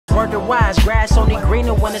word to wise. Grass only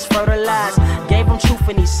greener when it's fertilized. Gave them truth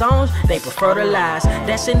in these songs, they prefer to lies.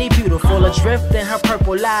 Destiny beautiful, adrift in her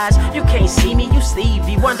purple eyes. You can't see me, you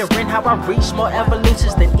Stevie, wondering how I reach more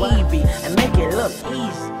evolutions than Evie and make it look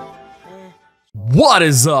easy. What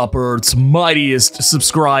is up, Earth's mightiest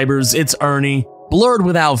subscribers? It's Ernie, Blerd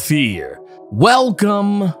without fear.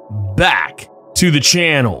 Welcome back to the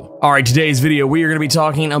channel. All right, today's video, we are going to be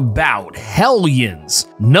talking about Hellions,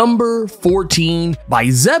 number 14 by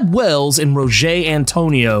Zeb Wells and Roger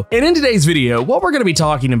Antonio. And in today's video, what we're going to be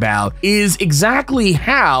talking about is exactly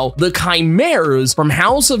how the Chimeras from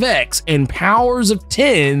House of X and Powers of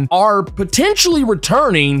 10 are potentially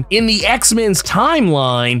returning in the X-Men's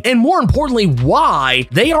timeline, and more importantly, why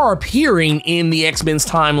they are appearing in the X-Men's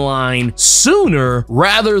timeline sooner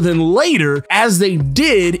rather than later, as they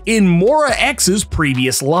did in Mora X's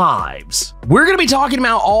previous lives. We're going to be talking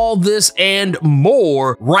about all this and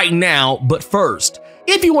more right now, but first,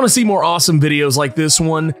 if you want to see more awesome videos like this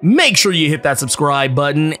one, make sure you hit that subscribe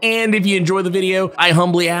button, and if you enjoy the video, I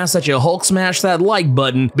humbly ask that you Hulk smash that like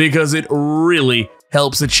button because it really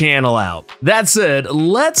helps the channel out. That said,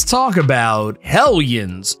 let's talk about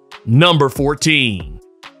Hellions, number 14.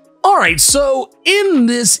 All right, so in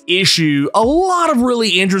this issue, a lot of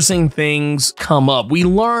really interesting things come up. We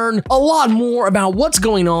learn a lot more about what's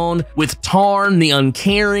going on with Tarn the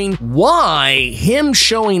Uncaring, why him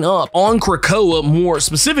showing up on Krakoa, more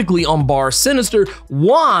specifically on Bar Sinister,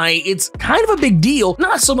 why it's kind of a big deal,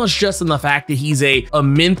 not so much just in the fact that he's a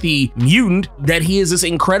Minthi mutant, that he is this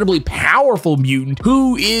incredibly powerful mutant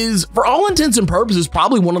who is, for all intents and purposes,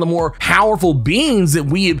 probably one of the more powerful beings that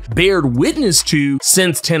we have bared witness to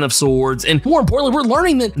since 10 of Swords. And more importantly, we're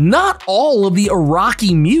learning that not all of the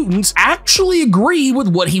Iraqi mutants actually agree with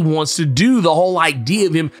what he wants to do. The whole idea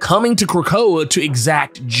of him coming to Krakoa to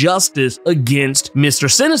exact justice against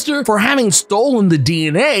Mr. Sinister for having stolen the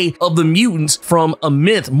DNA of the mutants from a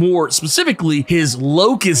myth, more specifically his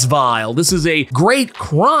locust vial. This is a great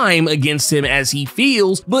crime against him, as he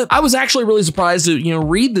feels, but I was actually really surprised to,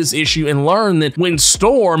 read this issue and learn that when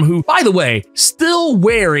Storm, who, by the way, still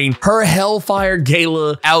wearing her Hellfire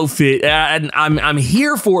Gala outfit, and I'm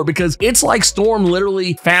here for it because it's like Storm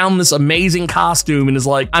literally found this amazing costume and is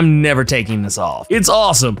like, I'm never taking this off. It's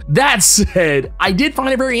awesome. That said, I did find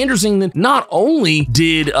it very interesting that not only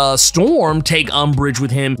did Storm take umbrage with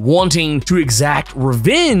him wanting to exact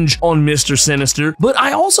revenge on Mr. Sinister, but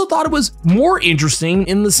I also thought it was more interesting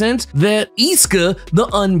in the sense that Iska the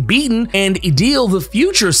Unbeaten and Idil the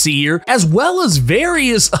Future Seer, as well as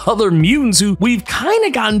various other mutants who we've kind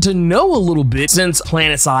of gotten to know a little bit since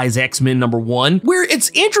Planet Size X-Men number 1, where it's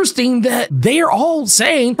interesting that they're all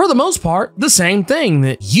saying, for the most part, the same thing,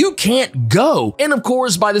 that you can't go. And of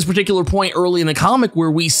course, by this particular point early in the comic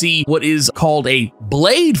where we see what is called a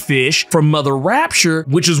blade fish from Mother Rapture,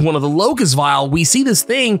 which is one of the locust vial, we see this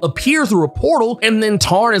thing appear through a portal, and then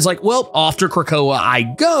Tarn is like, well, off to Krakoa I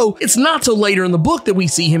go. It's not till later in the book that we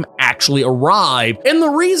see him actually arrive. And the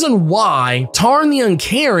reason why Tarn the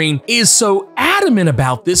Uncaring is so adamant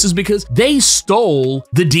about this is because they stole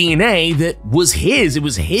the DNA that was his. It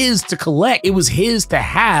was his to collect. It was his to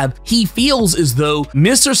have. He feels as though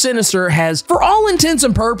Mr. Sinister has, for all intents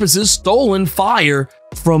and purposes, stolen fire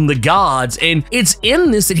from the gods, and it's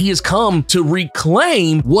in this that he has come to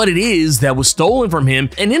reclaim what it is that was stolen from him,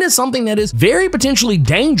 and it is something that is very potentially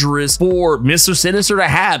dangerous for Mr. Sinister to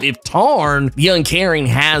have. If Tarn the Uncaring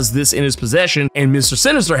has this in his possession and Mr.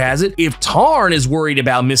 Sinister has it, if Tarn is worried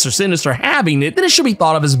about Mr. Sinister having it, then it should be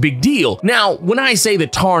thought of as a big deal. Now, when I say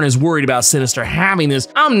that Tarn is worried about Sinister having this,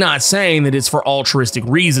 I'm not saying that it's for altruistic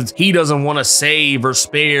reasons. He doesn't want to save or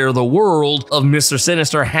spare the world of Mr.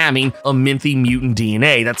 Sinister having a Minthi mutant DNA.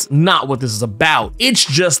 That's not what this is about. It's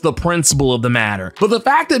just the principle of the matter. But the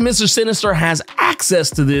fact that Mr. Sinister has access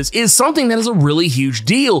to this is something that is a really huge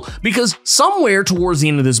deal, because somewhere towards the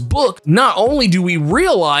end of this book, not only do we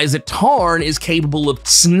realize that Tarn is capable of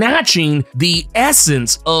snatching the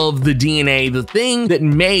essence of the DNA, the thing that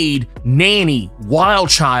made Nanny, Wild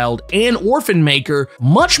Child, and Orphan Maker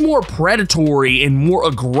much more predatory and more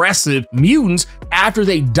aggressive mutants after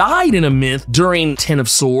they died in a myth during 10 of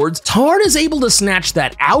Swords, Tarn is able to snatch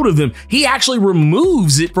that out of them. He actually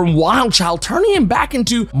removes it from Wild Child, turning him back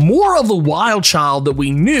into more of the Wild Child that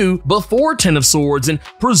we knew before 10 of Swords, and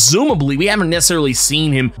presumably, we haven't necessarily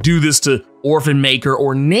seen him do this to Orphan Maker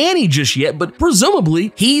or Nanny just yet, but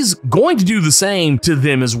presumably he's going to do the same to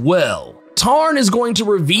them as well. Tarn is going to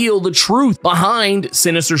reveal the truth behind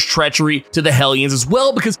Sinister's treachery to the Hellions as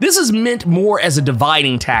well, because this is meant more as a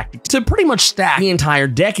dividing tactic to pretty much stack the entire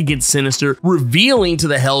deck against Sinister, revealing to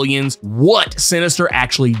the Hellions what Sinister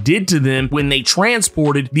actually did to them when they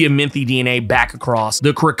transported the Amenthi DNA back across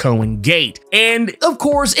the Krakoan gate. And of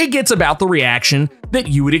course, it gets about the reaction that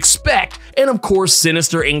you would expect. And of course,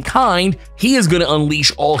 Sinister in kind, he is going to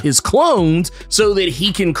unleash all his clones so that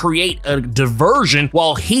he can create a diversion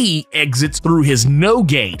while he exits through his no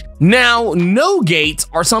gate. Now, no gates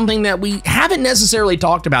are something that we haven't necessarily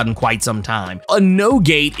talked about in quite some time. A no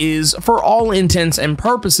gate is, for all intents and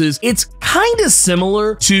purposes, it's kind of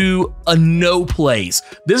similar to a no place.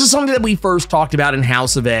 This is something that we first talked about in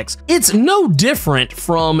House of X. It's no different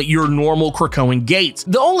from your normal Krakoan gates.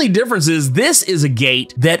 The only difference is this is a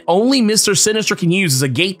gate that only Mr. Sinister can use. It's a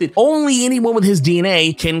gate that only anyone with his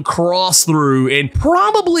DNA can cross through, and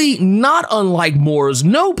probably not unlike Mora's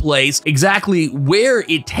no place, exactly where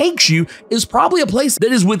it takes you is probably a place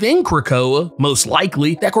that is within Krakoa, most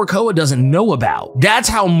likely, that Krakoa doesn't know about. That's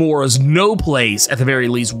how Mora's no place, at the very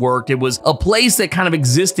least, worked. It was a place that kind of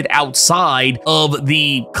existed outside of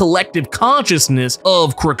the collective consciousness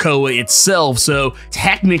of Krakoa itself. So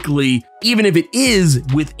technically, even if it is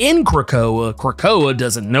within Krakoa, Krakoa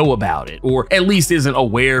doesn't know about it, or at least isn't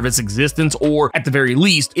aware of its existence, or at the very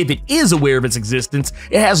least, if it is aware of its existence,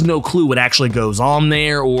 it has no clue what actually goes on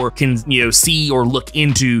there, or can, see or look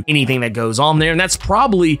into anything that goes on there. And that's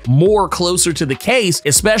probably more closer to the case,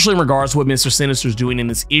 especially in regards to what Mr. Sinister is doing in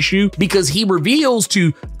this issue, because he reveals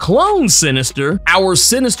to clone Sinister, our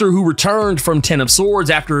Sinister who returned from Ten of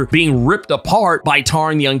Swords after being ripped apart by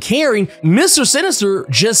Tarn the Uncaring. Mr. Sinister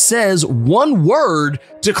just says one word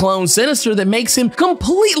to clone Sinister that makes him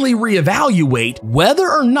completely reevaluate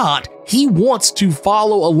whether or not he wants to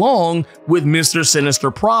follow along with Mr.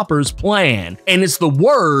 Sinister proper's plan. And it's the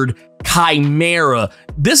word Chimera.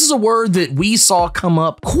 This is a word that we saw come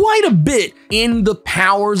up quite a bit in the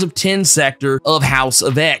Powers of 10 sector of House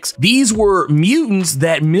of X. These were mutants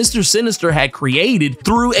that Mr. Sinister had created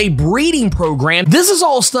through a breeding program. This is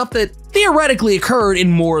all stuff that theoretically occurred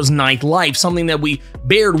in Mora's ninth life, something that we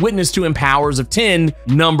bared witness to in Powers of 10,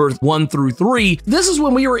 numbers 1 through 3. This is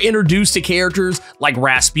when we were introduced to characters like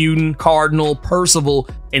Rasputin, Cardinal, Percival,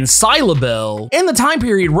 and Silabel, in the time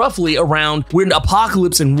period roughly around when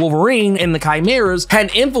Apocalypse and Wolverine and the Chimeras had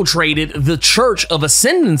infiltrated the Church of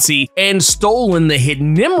Ascendancy and stolen the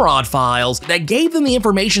hidden Nimrod files that gave them the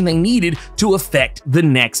information they needed to affect the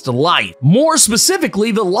next life. More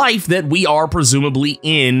specifically, the life that we are presumably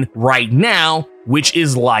in right now, which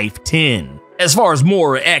is Life 10, as far as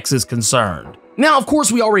Mora X is concerned. Now, of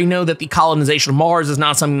course, we already know that the colonization of Mars is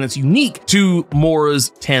not something that's unique to Mora's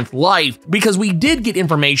 10th life, because we did get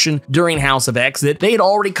information during House of X that they had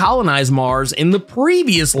already colonized Mars in the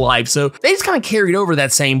previous life, so they just kind of carried over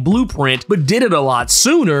that same blueprint, but did it a lot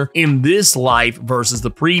sooner in this life versus the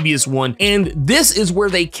previous one. And this is where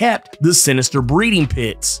they kept the Sinister breeding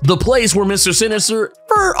pits, the place where Mr. Sinister,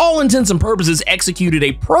 for all intents and purposes, executed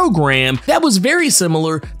a program that was very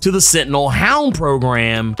similar to the Sentinel Hound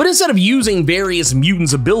program, but instead of using various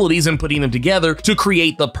mutants' abilities and putting them together to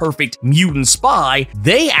create the perfect mutant spy,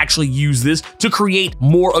 they actually use this to create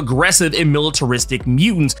more aggressive and militaristic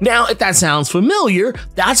mutants. Now, if that sounds familiar,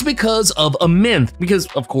 that's because of Amenth, because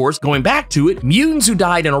of course, going back to it, mutants who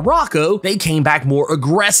died in Arakko, they came back more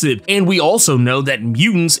aggressive. And we also know that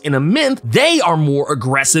mutants in Amenth, they are more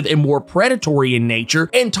aggressive and more predatory in nature.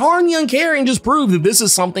 And Tarn the Uncaring just proved that this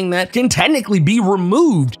is something that can technically be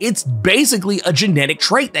removed. It's basically a genetic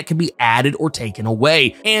trait that can be added or taken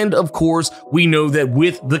away. And of course, we know that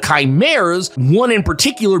with the Chimeras, one in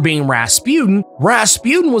particular being Rasputin,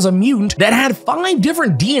 Rasputin was a mutant that had 5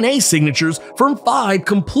 different DNA signatures from 5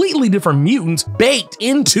 completely different mutants baked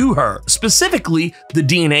into her. Specifically, the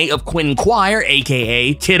DNA of Quentin Quire,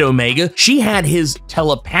 aka Kid Omega. She had his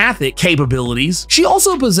telepathic capabilities. She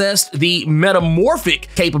also possessed the metamorphic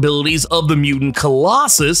capabilities of the mutant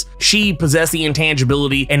Colossus. She possessed the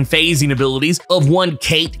intangibility and phasing abilities of one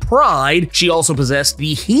Kate Pride. She also possessed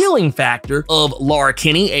the healing factor of Lara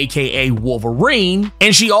Kinney, aka Wolverine,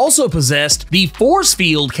 and she also possessed the force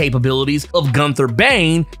field capabilities of Gunther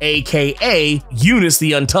Bane, aka Eunice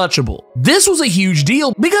the Untouchable. This was a huge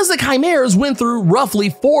deal because the Chimeras went through roughly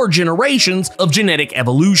 4 generations of genetic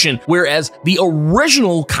evolution, whereas the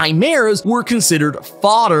original Chimeras were considered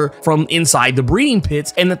fodder from inside the breeding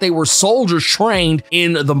pits, and that they were soldiers trained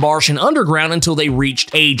in the Martian underground until they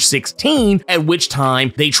reached age 16, at which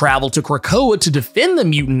time they traveled to Krakoa to defend the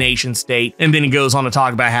mutant nation state. And then it goes on to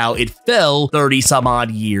talk about how it fell 30 some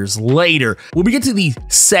odd years later. When we get to the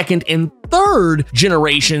second and third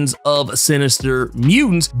generations of Sinister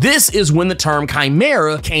mutants, this is when the term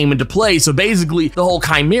Chimera came into play. So basically, the whole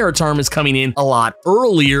Chimera term is coming in a lot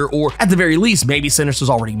earlier, or at the very least, maybe Sinister's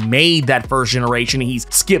already made that first generation and he's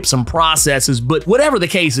skipped some processes, but whatever the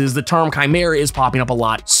case is, the term Chimera is popping up a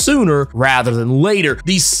lot sooner rather than later.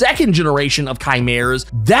 The second generation of Chimeras,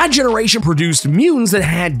 that generation produced mutants that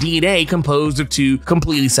had DNA composed of two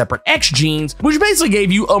completely separate X genes, which basically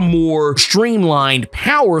gave you a more streamlined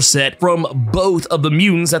power set from both of the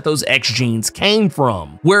mutants that those X genes came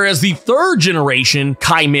from. Whereas the third generation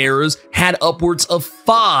Chimeras had upwards of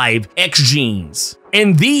 5 X genes.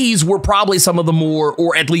 And these were probably some of the more,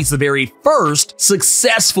 or at least the very first,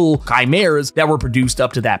 successful Chimeras that were produced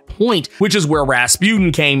up to that point, which is where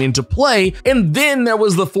Rasputin came into play. And then there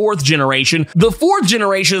was the fourth generation. The fourth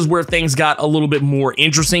generation is where things got a little bit more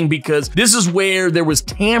interesting, because this is where there was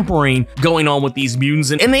tampering going on with these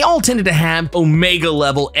mutants, and they all tended to have Omega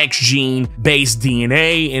level X gene based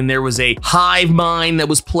DNA, and there was a hive mind that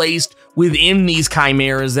was placed within these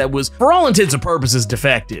Chimeras that was, for all intents and purposes,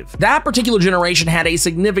 defective. That particular generation had a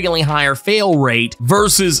significantly higher fail rate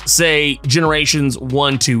versus, say, generations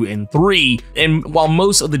 1, 2, and 3. And while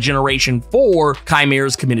most of the generation 4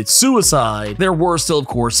 Chimeras committed suicide, there were still, of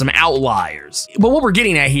course, some outliers. But what we're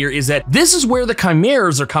getting at here is that this is where the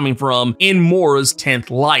Chimeras are coming from in Moira's 10th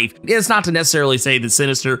life. It's not to necessarily say that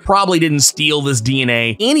Sinister probably didn't steal this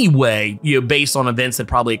DNA anyway, based on events that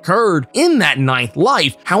probably occurred in that 9th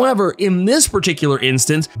life. However, in this particular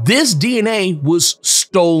instance, this DNA was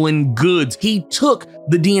stolen goods. He took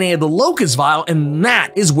the DNA of the Locust Vial, and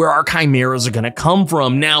that is where our Chimeras are going to come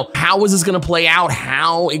from. Now, how is this going to play out?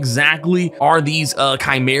 How exactly are these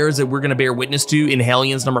Chimeras that we're going to bear witness to in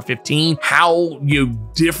Hellions number 15? How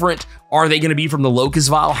different are they going to be from the Locust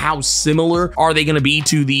Vial? How similar are they going to be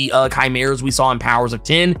to the Chimeras we saw in Powers of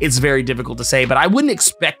 10? It's very difficult to say, but I wouldn't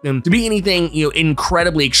expect them to be anything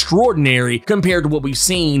incredibly extraordinary compared to what we've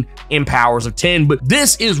seen in Powers of 10. But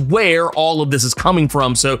this is where all of this is coming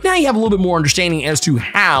from. So now you have a little bit more understanding as to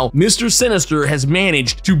how Mr. Sinister has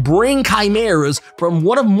managed to bring Chimeras from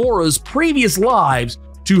one of Moira's previous lives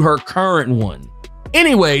to her current one.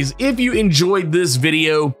 Anyways, if you enjoyed this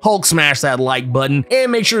video, Hulk smash that like button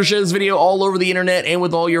and make sure to share this video all over the internet and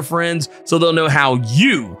with all your friends so they'll know how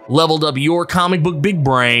you leveled up your comic book big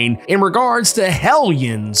brain in regards to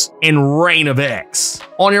Hellions and Reign of X.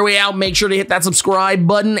 On your way out, make sure to hit that subscribe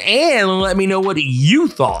button and let me know what you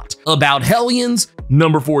thought about Hellions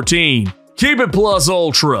number 14. Keep it plus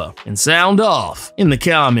ultra and sound off in the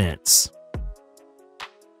comments.